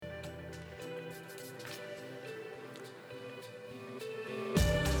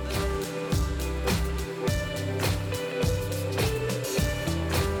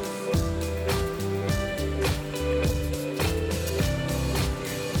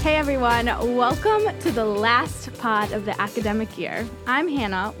Hey everyone, welcome to the last pod of the academic year. I'm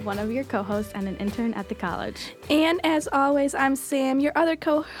Hannah, one of your co-hosts and an intern at the college. And as always, I'm Sam, your other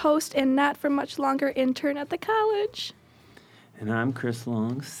co-host and not for much longer intern at the college. And I'm Chris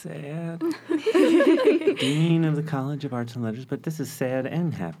Long, sad, Dean of the College of Arts and Letters. But this is sad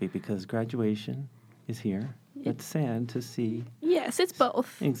and happy because graduation is here. It's sad to see. Yes, it's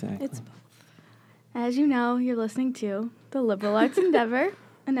both. Exactly. It's both. As you know, you're listening to the Liberal Arts Endeavor,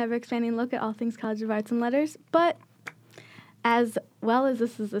 an ever-expanding look at all things College of Arts and Letters. But as well as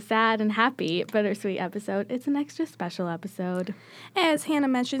this is a sad and happy, bittersweet episode, it's an extra special episode. As Hannah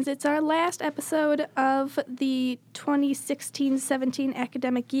mentions, it's our last episode of the 2016-17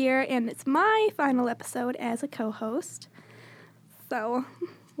 academic year, and it's my final episode as a co-host. So,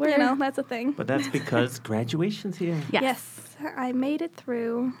 that's a thing. But that's because graduation's here. Yes, I made it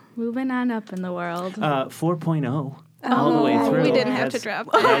through. Moving on up in the world. 4.0. All the way through. We didn't have to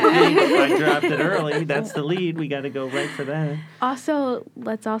drop that. I dropped it early. That's the lead. We got to go right for that. Also,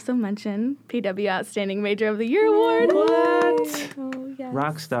 let's also mention PW Outstanding Major of the Year Award. What? Oh, yes.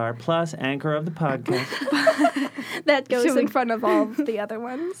 Rockstar plus anchor of the podcast. That goes in front of all of the other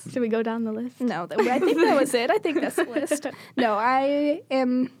ones. Should we go down the list? No, I think that was it. I think that's the list. No, I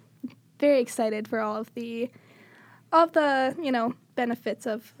am very excited for all of the benefits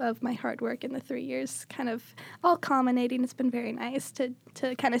of my hard work in the 3 years kind of all culminating. It's been very nice to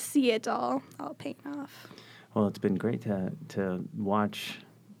kind of see it all paying off. Well, it's been great to watch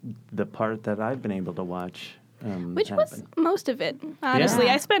the part that I've been able to watch. Which happen. was most of it, honestly.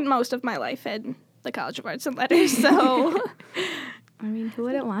 Yeah. I spent most of my life at the College of Arts and Letters, so... I mean, who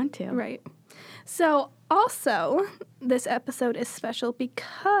wouldn't want to? Right. So, also, this episode is special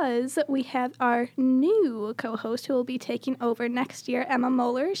because we have our new co-host who will be taking over next year, Emma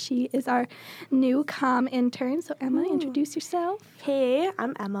Moeller. She is our new comm intern. So, Emma, introduce yourself. Hey,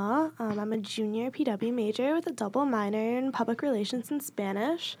 I'm Emma. I'm a junior PW major with a double minor in public relations and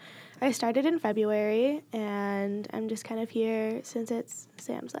Spanish. I started in February, and I'm just kind of here since it's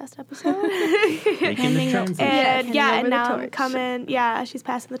Sam's last episode. Making the transition. And over the now I'm torch. coming. Yeah, she's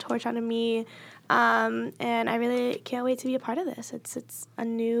passing the torch on to me, and I really can't wait to be a part of this. It's a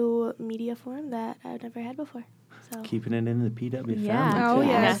new media form that I've never had before. So Keeping it in the PW Yeah. family. Oh, too.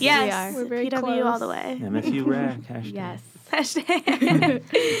 yes. Yes, we are. We're very PW close. all the way. MSU rack. Hashtag. Yes.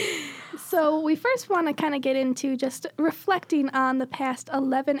 So we first want to kind of get into just reflecting on the past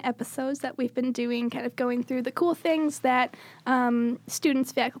 11 episodes that we've been doing, kind of going through the cool things that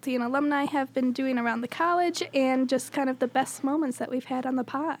students, faculty, and alumni have been doing around the college, and just kind of the best moments that we've had on the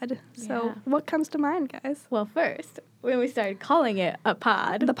pod. So Yeah. what comes to mind, guys? Well, first, when we started calling it a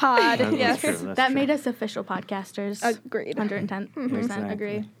pod, The pod, That's yes. true, that's that true. made us official podcasters. Agreed. 110%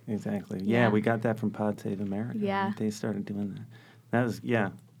 agree. Exactly. Yeah. Yeah, we got that from Pod Save America. Yeah. They started doing that. That was, yeah.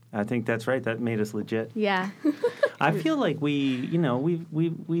 I think that's right. That made us legit. Yeah. I feel like we've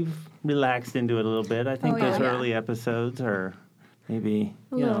relaxed into it a little bit. I think Oh, those yeah. early episodes are maybe,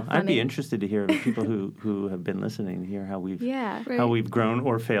 A little I'd be funny. interested to hear people who have been listening to hear how we've Yeah. Right. how we've grown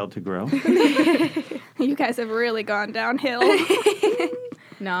or failed to grow. You guys have really gone downhill.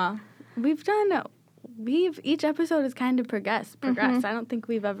 No. Each episode has kind of progressed. I don't think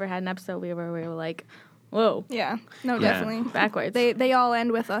we've ever had an episode where we were like, whoa, Yeah, no, Yeah. definitely. backwards. They all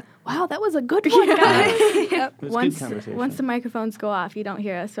end with a, wow, that was a good one, guys. Yep. It was once good conversation. once the microphones go off, you don't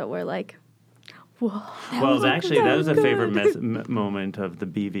hear us, but we're like, whoa. Well, actually, that was a favorite moment of the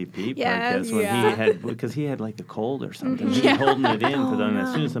BVP Yes. podcast when Yeah. he had like a cold or something. He was holding it in, but then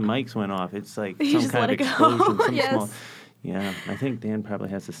as soon as the mics went off, it's like some just kind let of it go. explosion, some Yes. small. Yeah, I think Dan probably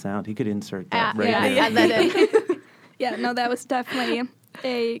has the sound. He could insert that right yeah, there. add that in. Yeah, no, that was definitely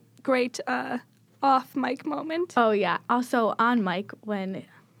a great off mic moment. Oh, yeah. Also, on mic, when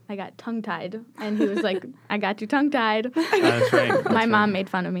I got tongue-tied, and he was like, I got you tongue-tied. That's right. That's My right. mom made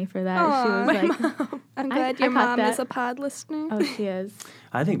fun of me for that. Aw. She My was like, I'm glad I your caught mom that. is a pod listener. oh, she is.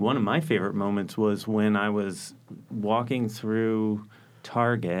 I think one of my favorite moments was when I was walking through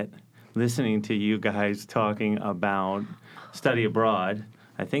Target, listening to you guys talking about study abroad.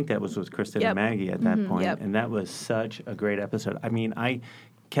 I think that was with Kristen Yep. and Maggie at that point, Yep. and that was such a great episode. I mean, I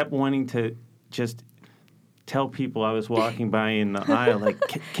kept wanting to just tell people I was walking by in the aisle, like,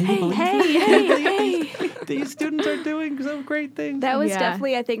 can you believe this? These students are doing some great things. That was Yeah.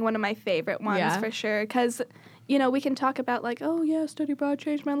 definitely, I think, one of my favorite ones Yeah. for sure. Because, we can talk about like, oh yeah, study abroad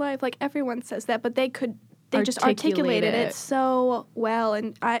changed my life. Like everyone says that, but they just articulated it so well.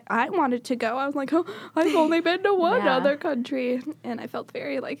 And I wanted to go. I was like, oh, I've only been to one Yeah. other country. And I felt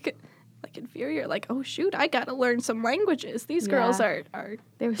very like inferior. Like, oh shoot, I got to learn some languages. These girls Yeah. are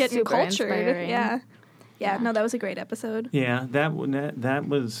They were getting super cultured. inspiring. Yeah. Yeah, no, that was a great episode. Yeah, that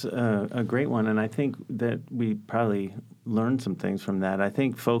was a great one, and I think that we probably learned some things from that. I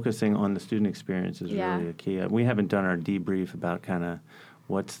think focusing on the student experience is really a key. We haven't done our debrief about kind of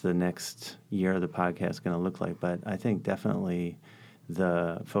what's the next year of the podcast going to look like, but I think definitely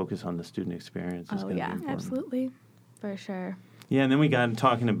the focus on the student experience is going to be important. Absolutely. For sure. Yeah, and then we got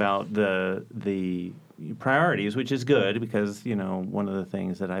talking about the priorities, which is good because, one of the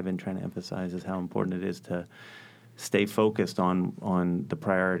things that I've been trying to emphasize is how important it is to stay focused on the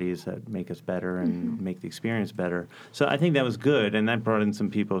priorities that make us better and make the experience better. So I think that was good, and that brought in some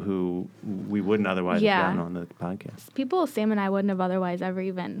people who we wouldn't otherwise have gotten on the podcast. People Sam and I wouldn't have otherwise ever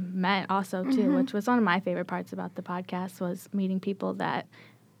even met also, too, which was one of my favorite parts about the podcast was meeting people that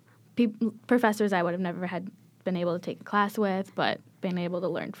professors I would have never had been able to take a class with, but been able to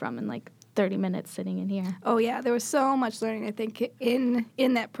learn from in 30 minutes sitting in here. Oh, yeah. There was so much learning, I think, in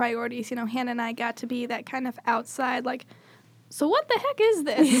that priorities. Hannah and I got to be that kind of outside, so what the heck is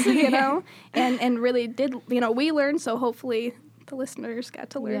this, And really did, we learned, so hopefully the listeners got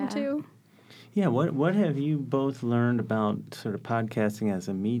to learn too. Yeah, what have you both learned about sort of podcasting as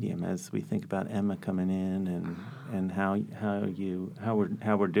a medium as we think about Emma coming in and how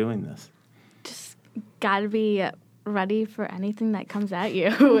we're doing this? Just got to be ready for anything that comes at you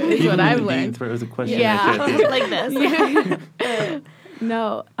is what I've learned. Dean throws a question like this.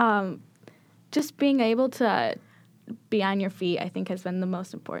 No, just being able to be on your feet, I think, has been the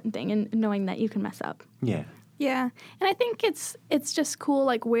most important thing, and knowing that you can mess up. Yeah. Yeah, and I think it's just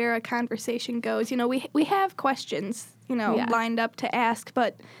cool, where a conversation goes. We have questions, lined up to ask,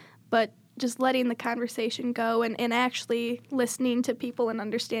 but just letting the conversation go and actually listening to people and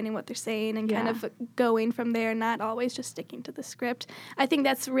understanding what they're saying and kind of going from there, not always just sticking to the script. I think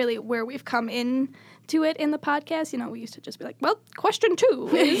that's really where we've come in to it in the podcast. We used to just be like, well, question 2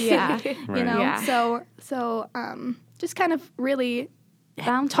 is, so just kind of really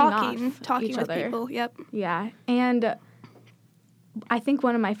talking with other. People. Yep. Yeah, and I think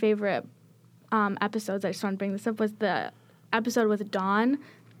one of my favorite episodes, I just want to bring this up, was the episode with Dawn.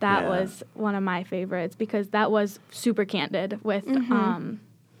 That was one of my favorites because that was super candid with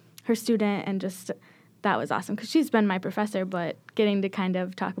her student, and just that was awesome because she's been my professor, but getting to kind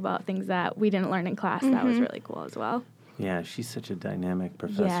of talk about things that we didn't learn in class, that was really cool as well. Yeah, she's such a dynamic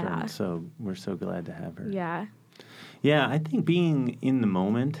professor, and so we're so glad to have her. Yeah. Yeah, I think being in the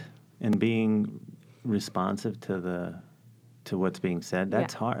moment and being responsive to what's being said,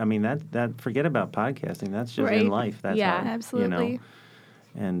 that's hard. I mean, that forget about podcasting. That's just in life. That's hard, absolutely.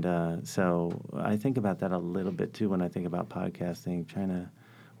 And so I think about that a little bit too when I think about podcasting.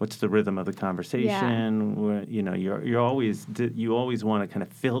 What's the rhythm of the conversation? Yeah. You always want to kind of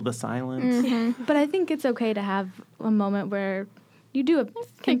fill the silence. But I think it's okay to have a moment where you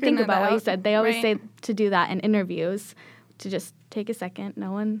can think about what you said. They always say to do that in interviews, to just take a second.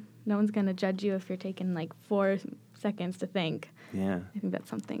 No one's going to judge you if you're taking 4 seconds to think. Yeah. I think that's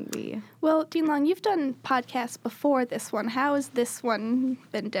something we... Well, Dean Long, you've done podcasts before this one. How has this one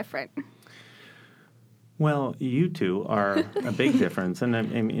been different? Well, you two are a big difference, and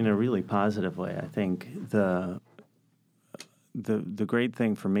in a really positive way. I think the great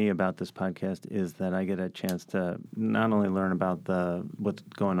thing for me about this podcast is that I get a chance to not only learn about what's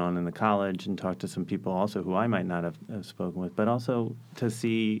going on in the college and talk to some people also who I might not have spoken with, but also to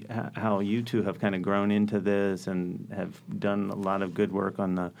see how you two have kind of grown into this and have done a lot of good work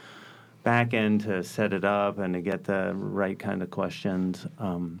on the back end to set it up and to get the right kind of questions.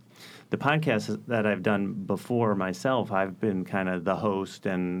 The podcasts that I've done before myself, I've been kind of the host,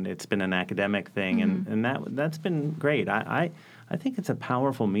 and it's been an academic thing, and that's been great. I think it's a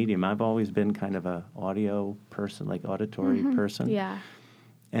powerful medium. I've always been kind of a audio person, auditory person. Yeah.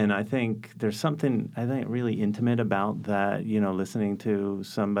 And I think there's something, really intimate about that, listening to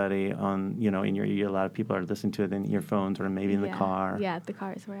somebody on, in your ear. A lot of people are listening to it in earphones or maybe in the car. Yeah, the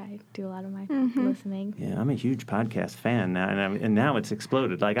car is where I do a lot of my listening. Yeah, I'm a huge podcast fan now, and now it's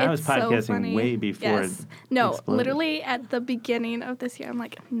exploded. I was podcasting so way before it exploded. Literally at the beginning of this year, I'm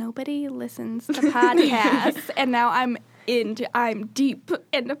like, nobody listens to podcasts, and now I'm deep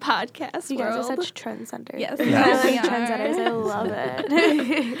into podcast You world. guys are such trendsetters. Yes. Trendsetters. I love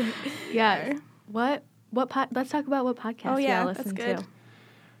it. Yeah. Let's talk about what podcasts you all listen that's good. to.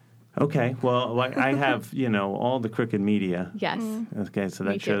 Okay, well, I have, all the crooked media. Yes. Okay, so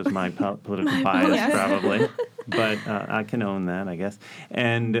Me that too. shows my political bias, probably. But I can own that, I guess.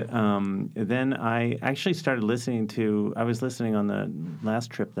 And then I actually started I was listening on the last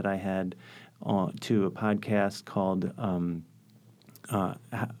trip that I had to a podcast called How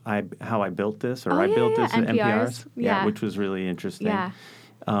I Built This, or I Built This at NPR's. NPR's. Yeah, which was really interesting. Yeah.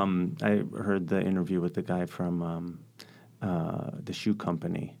 I heard the interview with the guy from the shoe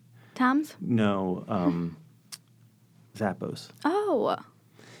company. Tom's? No, Zappos. Oh.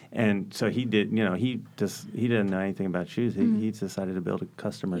 And so he did, he didn't know anything about shoes. He decided to build a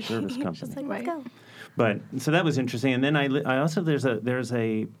customer service company. Just like, let's go. But so that was interesting. And then I also there's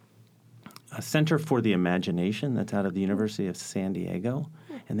a Center for the Imagination that's out of the University of San Diego,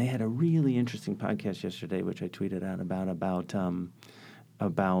 and they had a really interesting podcast yesterday, which I tweeted out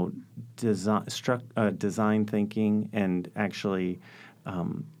about design thinking, and actually.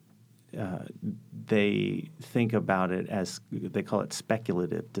 They think about it as, they call it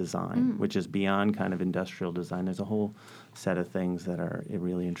speculative design, which is beyond kind of industrial design. There's a whole set of things that are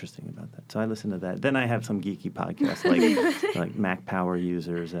really interesting about that. So I listen to that. Then I have some geeky podcasts like Mac Power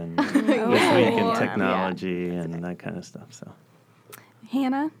Users and This Week in Technology and that kind of stuff. So,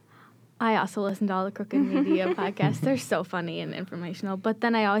 Hannah? I also listen to all the Crooked Media podcasts. They're so funny and informational. But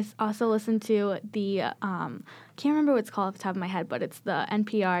then I always also listen to the, can't remember what it's called off the top of my head, but it's the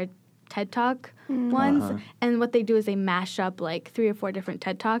NPR TED Talk ones. And what they do is they mash up like 3 or 4 different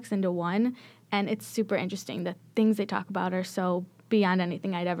TED Talks into one. And it's super interesting. The things they talk about are so beyond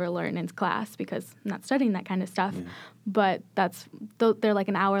anything I'd ever learn in class because I'm not studying that kind of stuff. Yeah. But they're like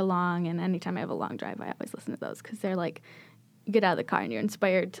an hour long. And anytime I have a long drive, I always listen to those because they're like, you get out of the car and you're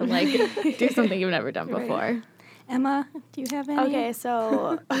inspired to like do something you've never done before. Emma, do you have any? Okay,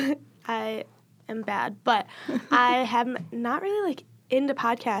 so I am bad, but I have not really like into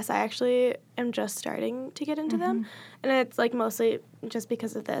podcasts. I actually am just starting to get into them, and it's like mostly just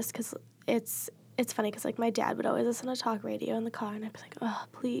because of this. Because it's funny because like my dad would always listen to talk radio in the car, and I'd be like, oh,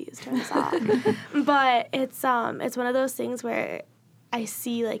 please turn this off. But it's one of those things where I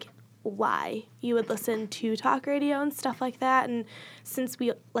see like why you would listen to talk radio and stuff like that, and since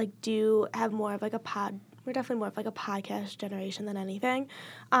we like do have more of like we're definitely more of like a podcast generation than anything.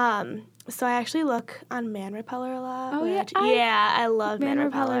 So I actually look on Man Repeller a lot. Oh, I love Man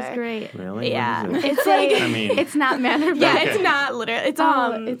Repeller. Repeller's great. Really? Yeah. What is it? It's like it's not Man Repeller. Yeah, it's not literally. It's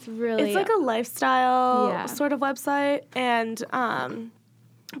it's really it's like a lifestyle sort of website, and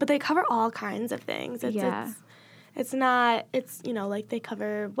but they cover all kinds of things. It's not like they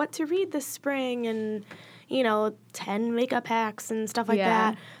cover what to read this spring and 10 makeup hacks and stuff like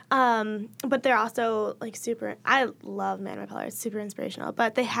that. But they're also like I love Man Repeller. It's super inspirational.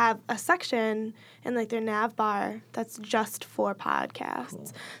 But they have a section in like their nav bar that's just for podcasts.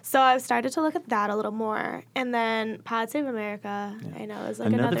 Cool. So I've started to look at that a little more. And then Pod Save America, I know, is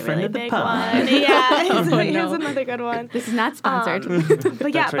like another really big one. Yeah, it's another good one. This is not sponsored.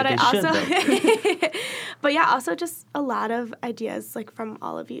 But yeah, but also just a lot of ideas like from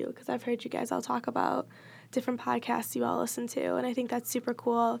all of you, because I've heard you guys all talk about different podcasts you all listen to, and I think that's super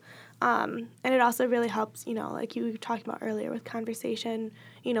cool. And it also really helps, like you were talking about earlier with conversation,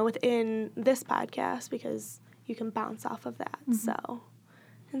 within this podcast, because you can bounce off of that. So,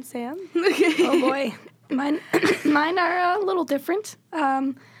 and Sam? Oh boy, mine are a little different.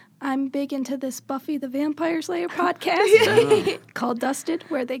 I'm big into this Buffy the Vampire Slayer podcast called Dusted,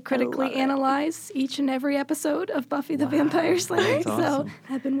 where they critically analyze each and every episode of Buffy the Vampire Slayer. That's awesome. So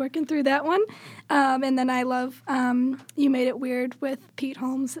I've been working through that one. And then I love You Made It Weird with Pete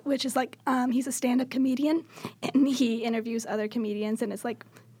Holmes, which is like he's a stand-up comedian, and he interviews other comedians, and it's like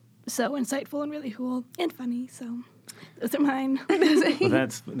so insightful and really cool and funny. So those are mine. Well,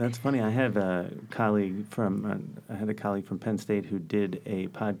 that's funny. I had a colleague from Penn State who did a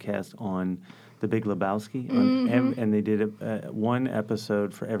podcast on The Big Lebowski, and they did one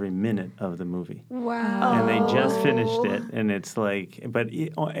episode for every minute of the movie. Wow! And they just finished it, and it's like,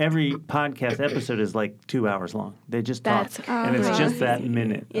 every podcast episode is like 2 hours long. They just talk, and it's just that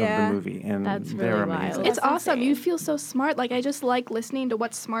minute of the movie, and they're amazing. Wild. It's awesome. You feel so smart. Like I just like listening to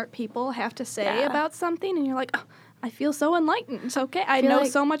what smart people have to say about something, and you're like, oh, I feel so enlightened. It's okay. I know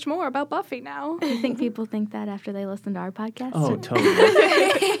so much more about Buffy now. Do you think people think that after they listen to our podcast? Oh,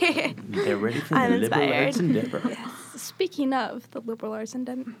 totally. They're ready for the liberal arts endeavor. Yes. Speaking of the liberal arts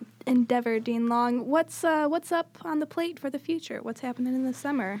endeavor, Dean Long, what's up on the plate for the future? What's happening in the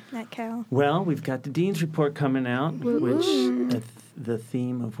summer at Cal? Well, we've got the Dean's Report coming out, which the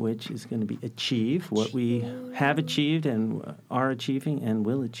theme of which is going to be achieve, what we have achieved and are achieving and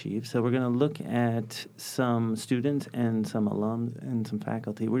will achieve. So we're going to look at some students and some alums and some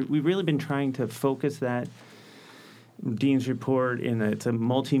faculty. We've really been trying to focus that Dean's Report it's a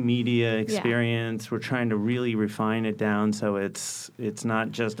multimedia experience. We're trying to really refine it down so it's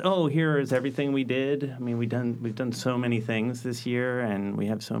not just, here is everything we did. I mean, we've done so many things this year, and we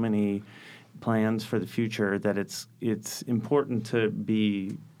have so many plans for the future that it's important to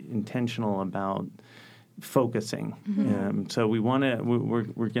be intentional about focusing. So we're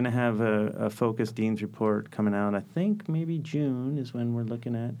going to have a focus dean's report coming out. I think maybe June is when we're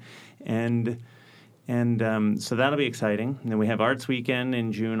looking at, and so that'll be exciting. And then we have Arts Weekend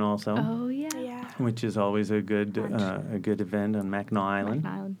in June also, Oh yeah. Yeah. which is always a good event on Mackinac Island.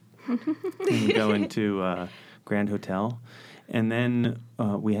 Island. And we go into Grand Hotel, and then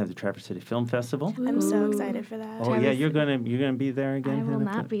we have the Traverse City Film Festival. I'm so excited for that. Oh yeah, you're gonna be there again. I will Hannah?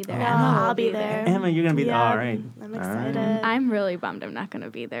 not be there. No, Emma will I'll be there. Emma, you're gonna be there. Yeah, All right. I'm All right. excited. I'm really bummed I'm not going to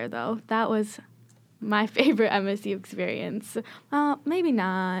be there, though. That was my favorite MSU experience. Maybe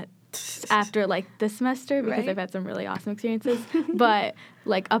not after, like, this semester, because Right. I've had some really awesome experiences. But,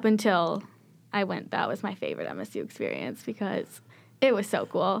 like, up until I went, that was my favorite MSU experience because it was so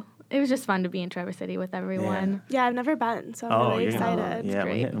cool. It was just fun to be in Traverse City with everyone. Yeah, I've never been, so I'm really you're gonna- excited. Yeah,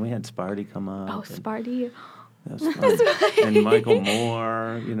 great. we had Sparty come up. Oh, and Sparty. That was fun. And Michael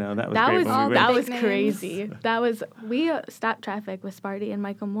Moore, that was That great. was when we all read- that big was names. crazy. That was we stopped traffic with Sparty and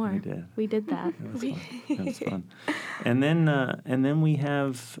Michael Moore. We did. We did that. That was fun. That was fun. And then we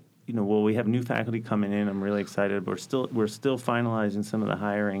have we have new faculty coming in. I'm really excited. We're still finalizing some of the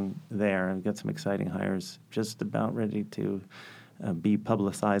hiring there. We've got some exciting hires just about ready to be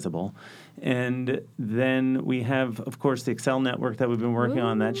publicizable. And then we have, of course, the Excel network that we've been working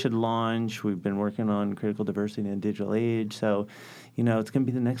on. That should launch. We've been working on critical diversity in digital age. So, it's going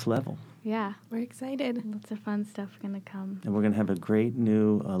to be the next level. Yeah, We're excited. lots of fun stuff gonna come. And we're going to have a great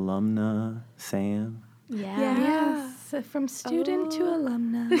new alumna, Sam. Yeah. Yes, from student to Oh.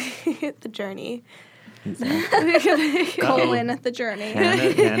 alumna. The journey. Colon the journey.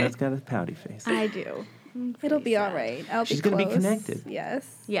 Hannah's got a pouty face. I do. It'll be all right. I'll She's be gonna be close. connected. Yes.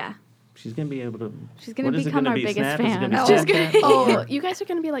 Yeah. She's going to be able to... She's gonna what is it become gonna our be, biggest Snap? Is it fan. gonna be Oh, Snapchat? Oh, you guys are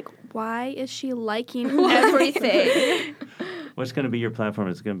gonna be like, why is she liking everything? What's going to be your platform?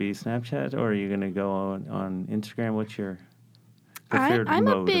 Is it going to be Snapchat, or are you going to go on Instagram? What's your preferred I'm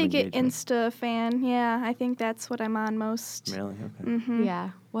mode a of big engagement? Insta fan. Yeah, I think that's what I'm on most. Really? Okay. Mm-hmm. Yeah.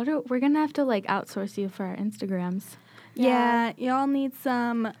 We're gonna have to outsource you for our Instagrams. Yeah, y'all need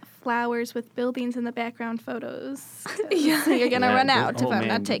some flowers with buildings in the background photos. So you're gonna Yeah, run the- out if oh, I'm man,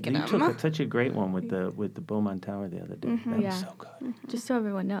 not taking you them. took such a great one with the Beaumont Tower the other day. That Yeah. was so good. Just so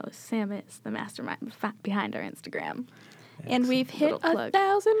everyone knows, Sam is the mastermind behind our Instagram. And we've hit Little plug.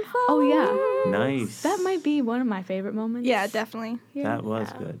 1,000 followers. Oh, yeah. Nice. That might be one of my favorite moments. Yeah, definitely. That was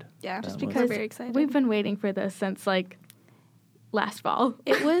good. Yeah, That was we're because very excited. we've been waiting for this since last fall.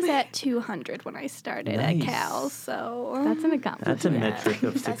 It was at 200 when I started at Nice. Cal, so That's an accomplishment. That's a metric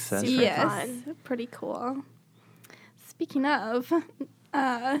of That's success. super yes, fun. pretty cool. Speaking of,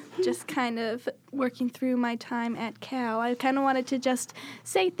 just kind of working through my time at Cal, I kind of wanted to just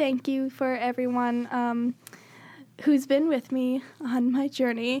say thank you for everyone who's been with me on my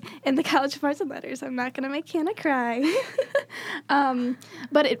journey in the College of Arts and Letters. I'm not going to make Hannah cry.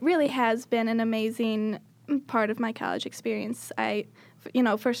 But it really has been an amazing part of my college experience.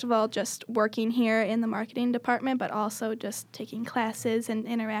 First of all, just working here in the marketing department, but also just taking classes and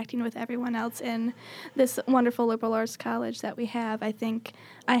interacting with everyone else in this wonderful liberal arts college that we have. I think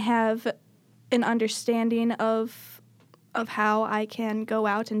I have an understanding of how I can go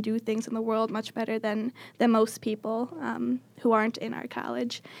out and do things in the world much better than most people who aren't in our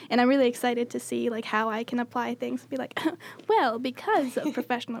college. And I'm really excited to see how I can apply things and be like, well, because of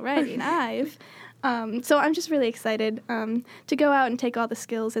professional writing, I've... So I'm just really excited to go out and take all the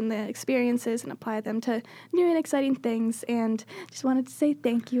skills and the experiences and apply them to new and exciting things. And just wanted to say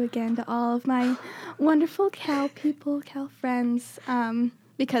thank you again to all of my wonderful Cal people, Cal friends,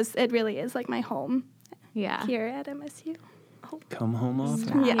 because it really is like my home Yeah. here at MSU. Come home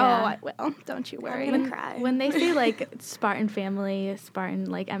often. Yeah. Yeah. Oh, I will. Don't you worry. I'm gonna cry. When they say Spartan family, Spartan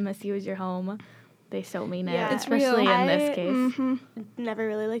MSU is your home, they so mean it. Yeah. It's real. Especially in this case. Mhm. Never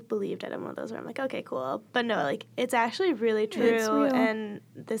really believed it in one of those where I'm like, okay, cool. But no, it's actually really true. It's real. And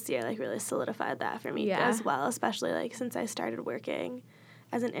this year really solidified that for me Yeah. as well, especially since I started working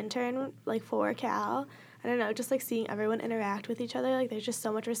as an intern for Cal. I don't know, just seeing everyone interact with each other, there's just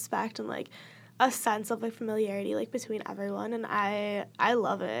so much respect and a sense of familiarity between everyone, and I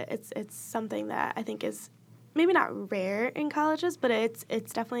love it. It's something that I think is maybe not rare in colleges, but it's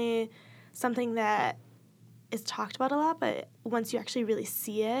definitely something that is talked about a lot, but once you actually really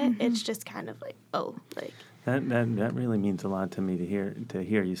see it, it's just kind of That really means a lot to me to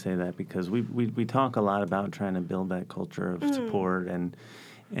hear you say that, because we talk a lot about trying to build that culture of support, and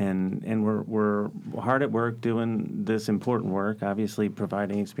we're hard at work doing this important work, obviously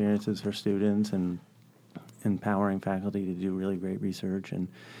providing experiences for students and empowering faculty to do really great research,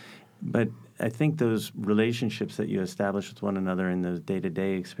 But I think those relationships that you establish with one another in those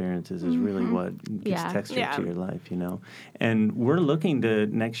day-to-day experiences is really what gives texture to your life, you know. And we're looking to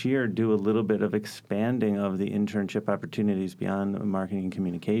next year do a little bit of expanding of the internship opportunities beyond marketing and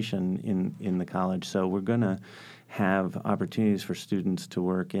communication in the college. So we're going to have opportunities for students to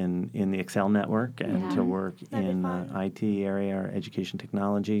work in the Excel network and to work in IT area or education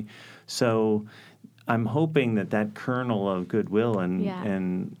technology. So I'm hoping that kernel of goodwill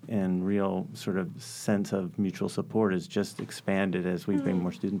and real sort of sense of mutual support is just expanded as we bring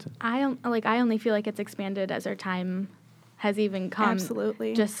more students in. I only feel like it's expanded as our time has even come.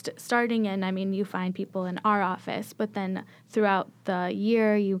 Absolutely. Just starting in, I mean, you find people in our office, but then throughout the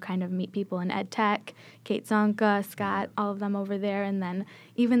year, you kind of meet people in ed tech, Kate Zonka, Scott, all of them over there, and then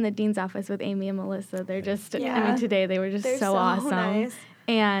even the dean's office with Amy and Melissa. They're just, I mean, today they were just so awesome. Nice.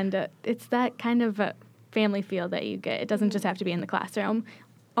 And it's that kind of a family feel that you get. It doesn't just have to be in the classroom,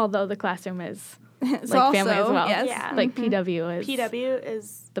 although the classroom is It's like also, family as well. yes. Yeah. Like PW is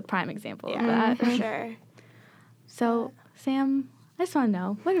PW the prime example of yeah, that. for sure. So, Sam, I just want to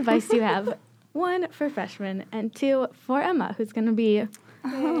know, what advice do you have? 1, for freshmen, and 2, for Emma, who's going to be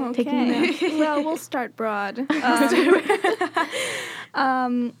taking the... Well, we'll start broad.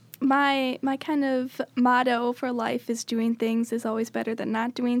 My kind of motto for life is doing things is always better than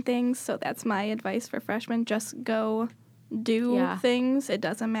not doing things. So that's my advice for freshmen. Just go do things. It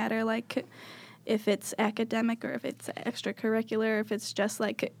doesn't matter, like, if it's academic or if it's extracurricular, if it's just,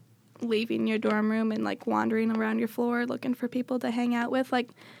 like, leaving your dorm room and, like, wandering around your floor looking for people to hang out with.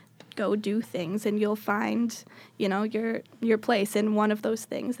 Like, go do things and you'll find, you know, your place in one of those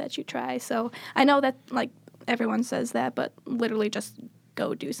things that you try. So I know that, like, everyone says that, but literally just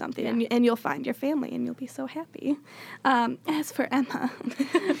go do something and you'll find your family and you'll be so happy. As for Emma,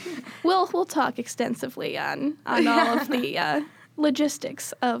 we'll talk extensively on all of the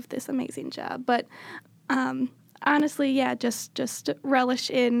logistics of this amazing job. But honestly, just relish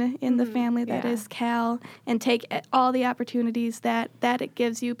in the family that is Cal and take all the opportunities that it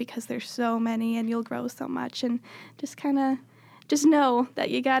gives you, because there's so many and you'll grow so much, and just know that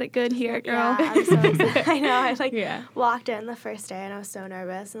you got it good here, girl. Yeah, I'm so excited. I know. I walked in the first day and I was so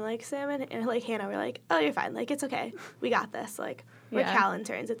nervous, and like Sam and like Hannah were like, "Oh, you're fine. Like, it's okay. We got this. Like, we're Cal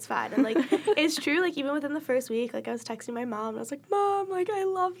interns. It's fine." And like, it's true. Like, even within the first week, like I was texting my mom and I was like, "Mom, like I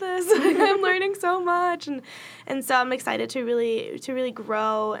love this. Like, I'm learning so much." And so I'm excited to really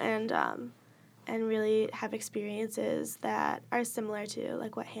grow and really have experiences that are similar to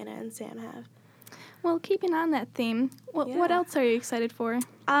like what Hannah and Sam have. Well, keeping on that theme, what else are you excited for?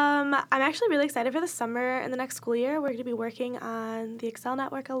 I'm actually really excited for the summer and the next school year. We're going to be working on the Excel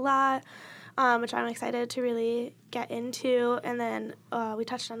network a lot, which I'm excited to really get into. And then we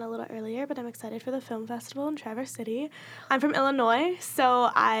touched on it a little earlier, but I'm excited for the film festival in Traverse City. I'm from Illinois, so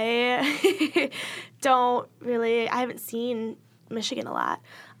I I haven't seen Michigan a lot.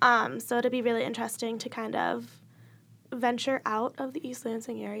 So it'll be really interesting to kind of venture out of the East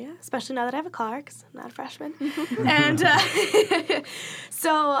Lansing area, especially now that I have a car, because I'm not a freshman. And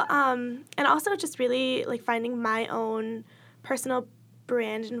and also just really like finding my own personal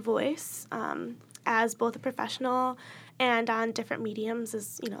brand and voice as both a professional and on different mediums,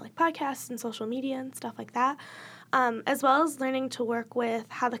 as, you know, like podcasts and social media and stuff like that, as well as learning to work with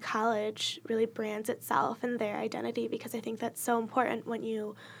how the college really brands itself and their identity, because I think that's so important when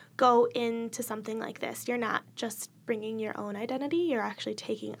you go into something like this. You're not just bringing your own identity, you're actually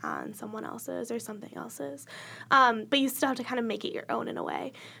taking on someone else's or something else's. But you still have to kind of make it your own in a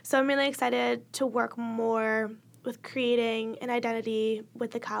way. So I'm really excited to work more with creating an identity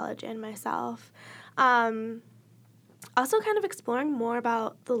with the college and myself. Also kind of exploring more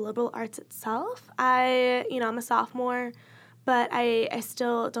about the liberal arts itself. I'm a sophomore, but I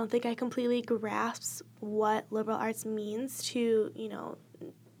still don't think I completely grasp what liberal arts means to, you know,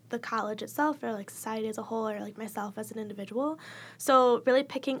 the college itself or like society as a whole or like myself as an individual. So really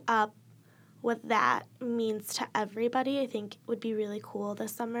picking up what that means to everybody, I think would be really cool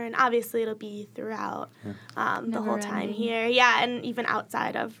this summer. And obviously it'll be throughout the whole time here. Yeah, and even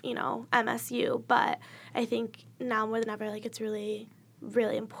outside of, you know, MSU. But I think now more than ever, like, it's really,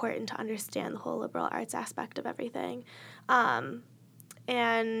 really important to understand the whole liberal arts aspect of everything.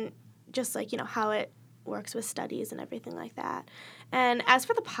 And just like, you know, how it works with studies and everything like that. And as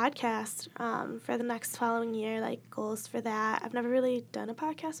for the podcast, for the next following year, like goals for that, I've never really done a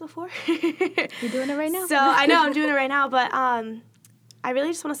podcast before. You're doing it right now. So I know I'm doing it right now, but I really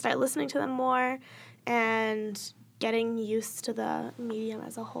just want to start listening to them more and getting used to the medium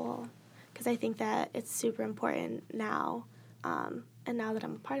as a whole, because I think that it's super important now. And now that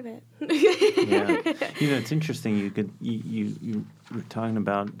I'm a part of it. Yeah, you know, it's interesting. You we're talking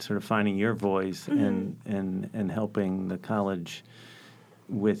about sort of finding your voice and helping the college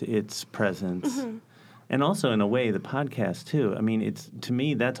with its presence. And also, in a way, the podcast, too. I mean, it's to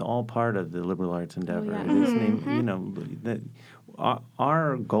me, that's all part of the liberal arts endeavor. yeah. It is you know,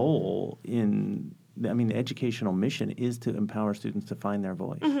 our goal the educational mission is to empower students to find their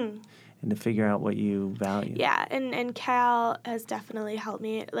voice and to figure out what you value. Yeah, and Cal has definitely helped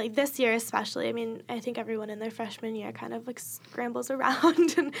me, like this year especially. I mean, I think everyone in their freshman year kind of like scrambles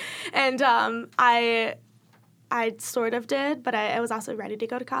around, and I sort of did, but I was also ready to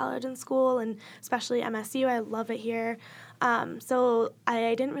go to college and school, and especially MSU. I love it here. So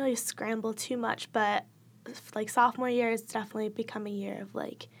I didn't really scramble too much, but like sophomore year is definitely become a year of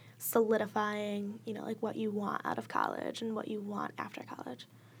like solidifying, you know, like what you want out of college and what you want after college.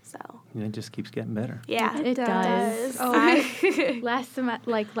 So And it just keeps getting better. yeah, It does. Oh.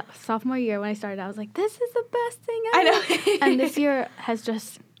 Sophomore year when I started, I was like, this is the best thing ever. I know. And this year has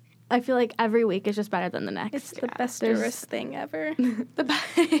just, I feel like every week is just better than the next. It's the There's- bestest thing ever.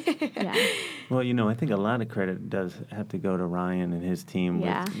 Yeah. Well, you know, I think a lot of credit does have to go to Ryan and his team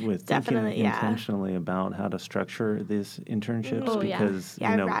Yeah, with definitely, thinking yeah. intentionally about how to structure these internships Oh, yeah. because,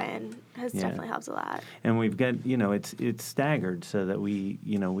 Yeah, you know, Ryan has definitely helped a lot. and we've got, you know, it's staggered so that we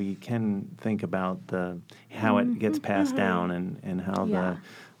can think about how it gets passed down and how Yeah.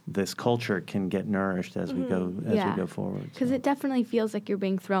 this culture can get nourished as we go we go forward. Because so. it definitely feels like you're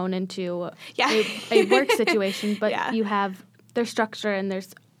being thrown into Yeah. a work situation, but Yeah. you have there's structure and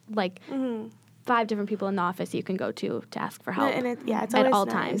there's like 5 different people in the office you can go to ask for help. And it's at always all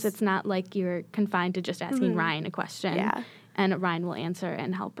nice. times. It's not like you're confined to just asking Ryan a question. Yeah. And Ryan will answer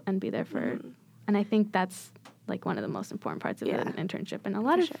and help and be there for. And I think that's like one of the most important parts of Yeah. an internship. And a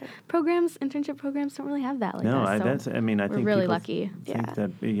lot of sure. internship programs don't really have that like No, that. So I we're think really people lucky. think Yeah.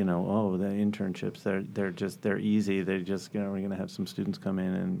 that, you know, the internships, they're easy. They're just, you know, we're going to have some students come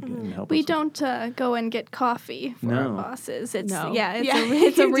in and help us. We don't go and get coffee for our No. bosses. It's No.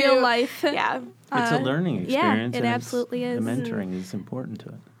 it's a you real do. life. Yeah. It's a learning yeah, experience. it and absolutely is. The mentoring is important to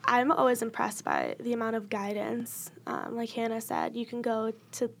it. I'm always impressed by the amount of guidance. Like Hannah said, you can go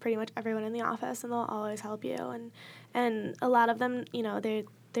to pretty much everyone in the office and they'll always help you. And a lot of them, you know,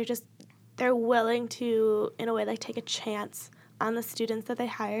 they're willing to, in a way, like take a chance on the students that they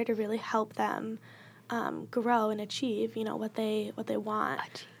hire to really help them grow and achieve, you know, what they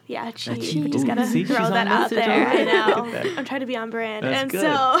want. Yeah, achieve. Achieve. We just Ooh, gotta see, throw she's that on out message there. I already. Look know. at that. I'm trying to be on brand. That's and good.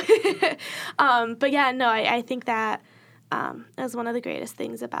 so, but yeah, no, I think that is one of the greatest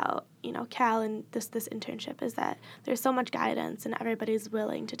things about, you know, Cal and this internship is that there's so much guidance and everybody's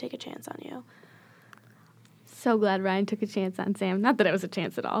willing to take a chance on you. So glad Ryan took a chance on Sam. Not that it was a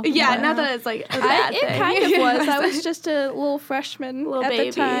chance at all. Yeah, but- not that it's like a bad It thing. kind of was. I was just a little freshman Little at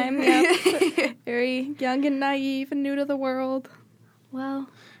baby. the time. Yep. Very young and naive and new to the world. Well,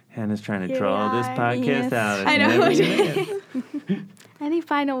 Hannah's trying to Here we draw this are. podcast Yes. out. Of I know. every minute. any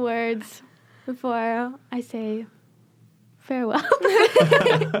final words before I say farewell?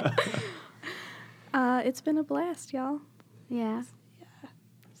 It's been a blast, y'all. Yeah.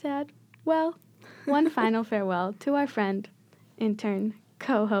 Sad. Well, one final farewell to our friend, intern,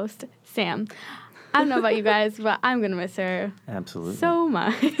 co-host, Sam. I don't know about you guys, but I'm going to miss her Absolutely. so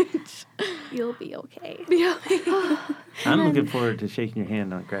much. You'll be okay. I'm looking forward to shaking your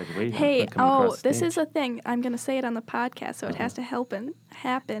hand on graduation. Hey, coming across the this stage. is a thing. I'm going to say it on the podcast, so it has to happen.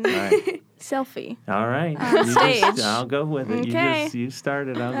 All right. Selfie. All right. On You stage. just- I'll go with it. Okay. You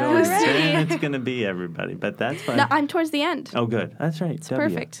started. I'll go All with it. right. And it's going to be everybody, but that's fine. No, I'm towards the end. Oh, good. That's right. It's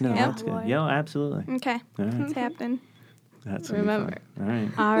perfect. No, Yep. that's good. Yeah, absolutely. Okay. All right. It's happening. That's gonna be Remember. fun. All right.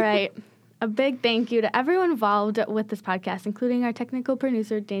 All right. A big thank you to everyone involved with this podcast, including our technical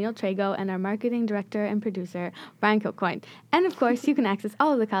producer, Daniel Trago, and our marketing director and producer, Ryan Kilcoyne. And, of course, you can access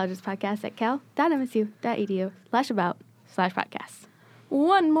all of the college's podcasts at cal.msu.edu/about/podcasts.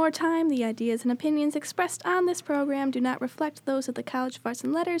 One more time, the ideas and opinions expressed on this program do not reflect those of the College of Arts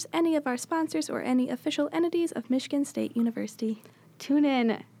and Letters, any of our sponsors, or any official entities of Michigan State University. Tune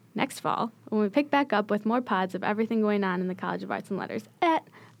in next fall when we pick back up with more pods of everything going on in the College of Arts and Letters at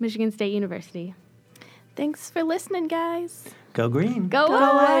Michigan State University. Thanks for listening, guys. Go green. Go Go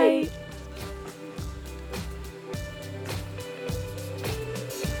away! away.